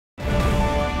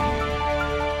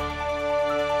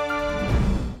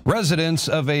Residents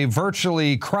of a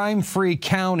virtually crime-free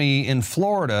county in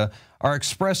Florida are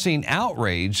expressing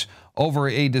outrage over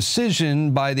a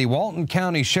decision by the Walton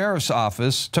County Sheriff's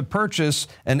Office to purchase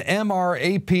an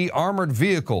MRAP armored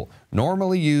vehicle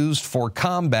normally used for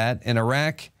combat in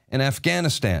Iraq and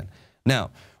Afghanistan. Now,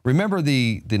 remember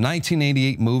the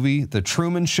 1988 movie, The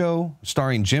Truman Show,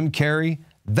 starring Jim Carrey?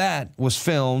 That was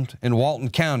filmed in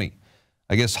Walton County.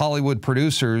 I guess Hollywood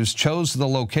producers chose the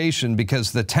location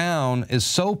because the town is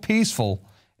so peaceful,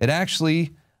 it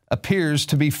actually appears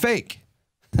to be fake.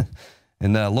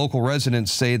 And local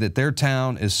residents say that their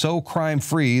town is so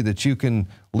crime-free that you can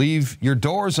leave your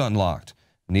doors unlocked.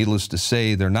 Needless to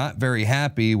say, they're not very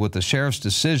happy with the sheriff's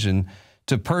decision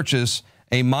to purchase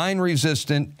a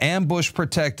mine-resistant,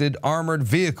 ambush-protected armored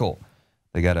vehicle.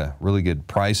 They got a really good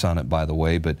price on it, by the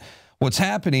way, but what's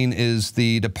happening is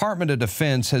the Department of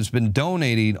Defense has been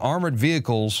donating armored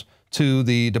vehicles to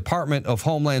the Department of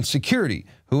Homeland Security,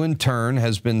 who in turn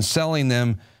has been selling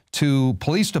them to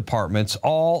police departments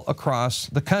all across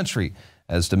the country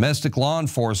as domestic law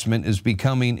enforcement is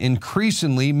becoming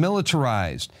increasingly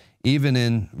militarized, even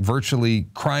in virtually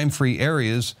crime-free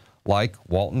areas like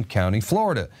Walton County,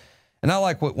 Florida. And I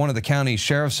like what one of the county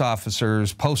sheriff's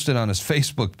officers posted on his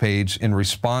Facebook page in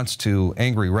response to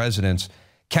angry residents.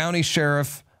 County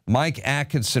Sheriff Mike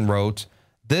Atkinson wrote,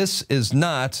 "This is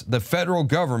not the federal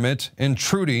government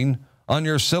intruding on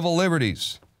your civil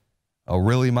liberties." Oh,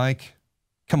 really, Mike?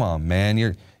 Come on, man.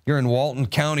 You're in Walton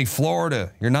County,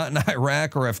 Florida. You're not in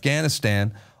Iraq or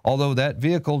Afghanistan, although that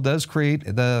vehicle does create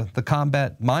the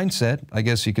combat mindset, I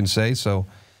guess you can say, so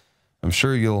I'm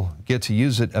sure you'll get to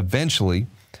use it eventually.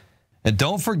 And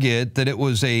don't forget that it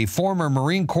was a former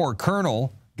Marine Corps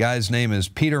colonel, guy's name is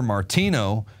Peter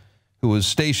Martino, who was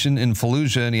stationed in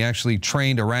Fallujah, and he actually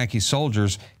trained Iraqi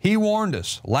soldiers. He warned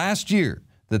us last year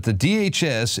that the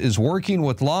DHS is working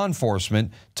with law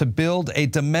enforcement to build a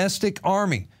domestic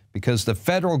army because the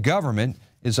federal government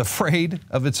is afraid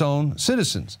of its own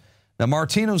citizens. Now,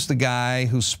 Martino's the guy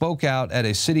who spoke out at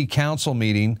a city council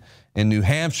meeting in New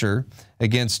Hampshire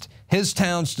against his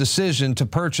town's decision to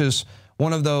purchase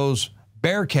one of those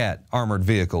Bearcat armored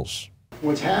vehicles.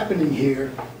 What's happening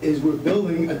here is we're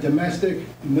building a domestic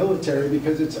military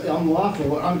because it's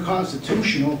unlawful or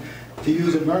unconstitutional to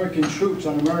use American troops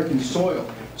on American soil.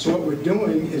 So what we're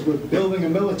doing is we're building a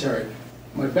military.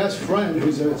 My best friend,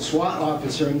 who's a SWAT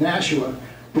officer in Nashua,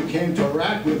 who came to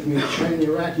Iraq with me to train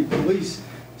the Iraqi police,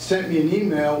 sent me an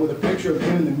email with a picture of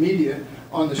him in the media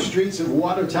on the streets of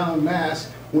Watertown,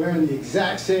 Mass, wearing the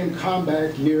exact same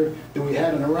combat gear that we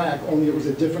had in Iraq, only it was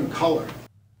a different color.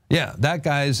 Yeah, that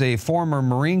guy is a former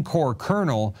Marine Corps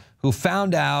colonel who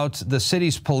found out the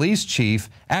city's police chief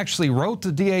actually wrote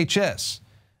the DHS,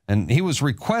 and he was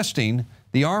requesting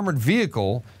the armored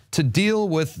vehicle to deal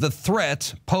with the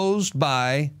threat posed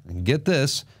by, and get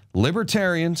this,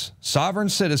 libertarians, sovereign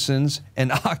citizens,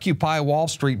 and Occupy Wall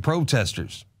Street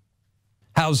protesters.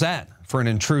 How's that for an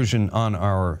intrusion on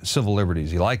our civil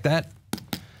liberties? You like that?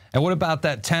 And what about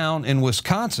that town in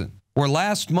Wisconsin, where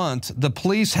last month the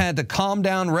police had to calm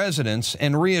down residents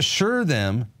and reassure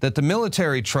them that the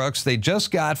military trucks they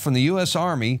just got from the U.S.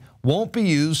 Army won't be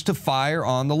used to fire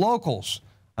on the locals?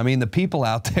 I mean, the people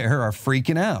out there are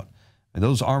freaking out. And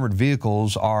those armored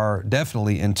vehicles are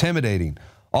definitely intimidating.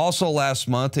 Also last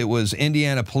month, it was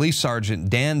Indiana Police Sergeant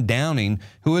Dan Downing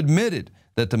who admitted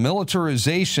that the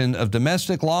militarization of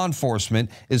domestic law enforcement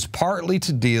is partly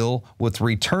to deal with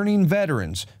returning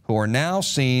veterans who are now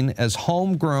seen as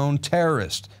homegrown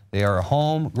terrorists. They are a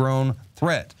homegrown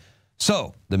threat.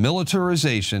 So the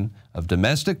militarization of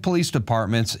domestic police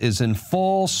departments is in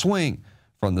full swing,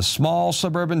 from the small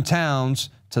suburban towns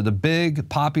to the big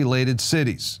populated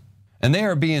cities. And they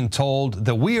are being told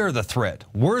that we are the threat,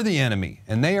 we're the enemy,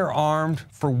 and they are armed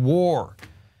for war.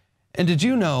 And did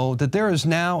you know that there is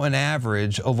now an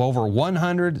average of over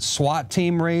 100 SWAT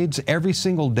team raids every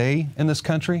single day in this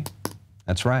country?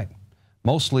 That's right,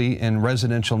 mostly in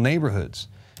residential neighborhoods.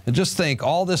 And just think,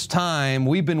 all this time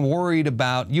we've been worried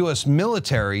about U.S.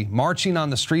 military marching on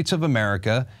the streets of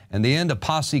America and the end of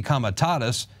posse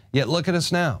comitatus, yet look at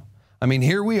us now. I mean,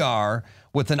 here we are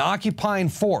with an occupying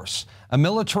force, a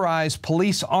militarized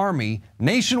police army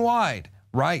nationwide,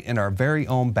 right in our very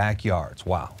own backyards.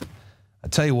 Wow. I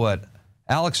tell you what,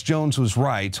 Alex Jones was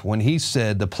right when he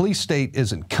said the police state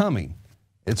isn't coming,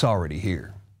 it's already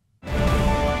here.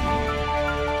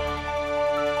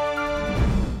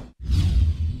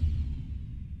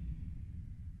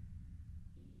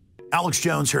 Alex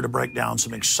Jones here to break down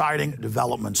some exciting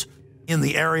developments in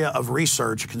the area of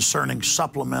research concerning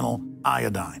supplemental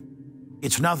iodine.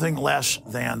 It's nothing less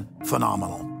than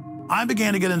phenomenal. I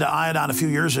began to get into iodine a few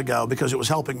years ago because it was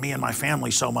helping me and my family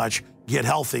so much get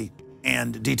healthy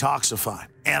and detoxify.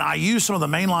 And I used some of the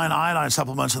mainline iodine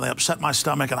supplements and they upset my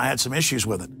stomach and I had some issues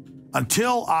with it.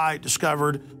 Until I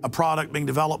discovered a product being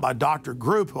developed by Dr.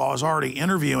 Group, who I was already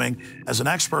interviewing as an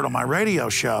expert on my radio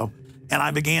show, and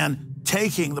I began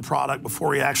taking the product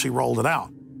before he actually rolled it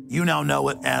out. You now know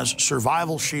it as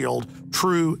Survival Shield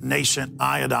True Nascent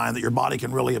Iodine that your body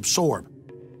can really absorb.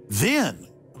 Then,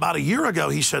 about a year ago,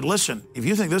 he said, listen, if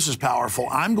you think this is powerful,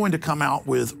 I'm going to come out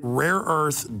with rare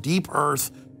earth, deep earth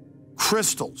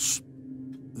crystals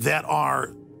that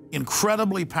are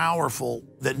incredibly powerful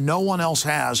that no one else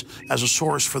has as a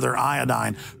source for their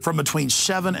iodine from between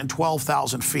 7,000 and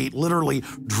 12,000 feet, literally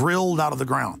drilled out of the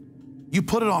ground. You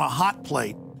put it on a hot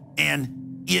plate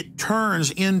and it turns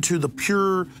into the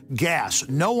pure gas.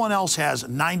 No one else has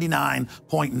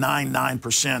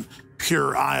 99.99%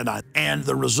 pure iodine. And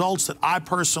the results that I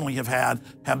personally have had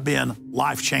have been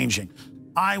life-changing.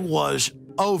 I was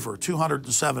over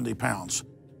 270 pounds.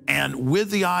 And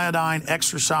with the iodine,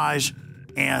 exercise,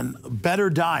 and better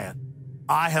diet,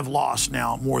 I have lost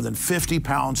now more than 50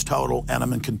 pounds total, and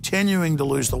I'm continuing to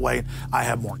lose the weight. I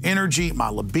have more energy, my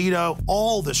libido,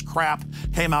 all this crap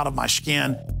came out of my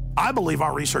skin. I believe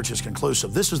our research is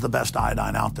conclusive. This is the best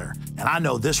iodine out there. And I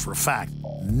know this for a fact.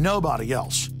 Nobody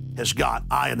else has got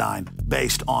iodine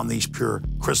based on these pure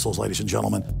crystals, ladies and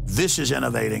gentlemen. This is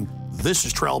innovating. This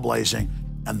is trailblazing.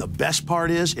 And the best part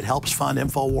is it helps fund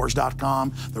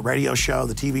Infowars.com, the radio show,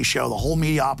 the TV show, the whole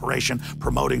media operation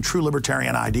promoting true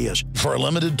libertarian ideas. For a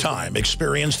limited time,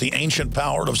 experience the ancient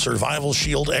power of Survival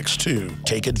Shield X2.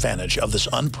 Take advantage of this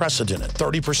unprecedented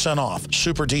 30% off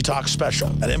Super Detox Special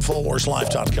at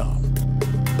InfoWarsLife.com.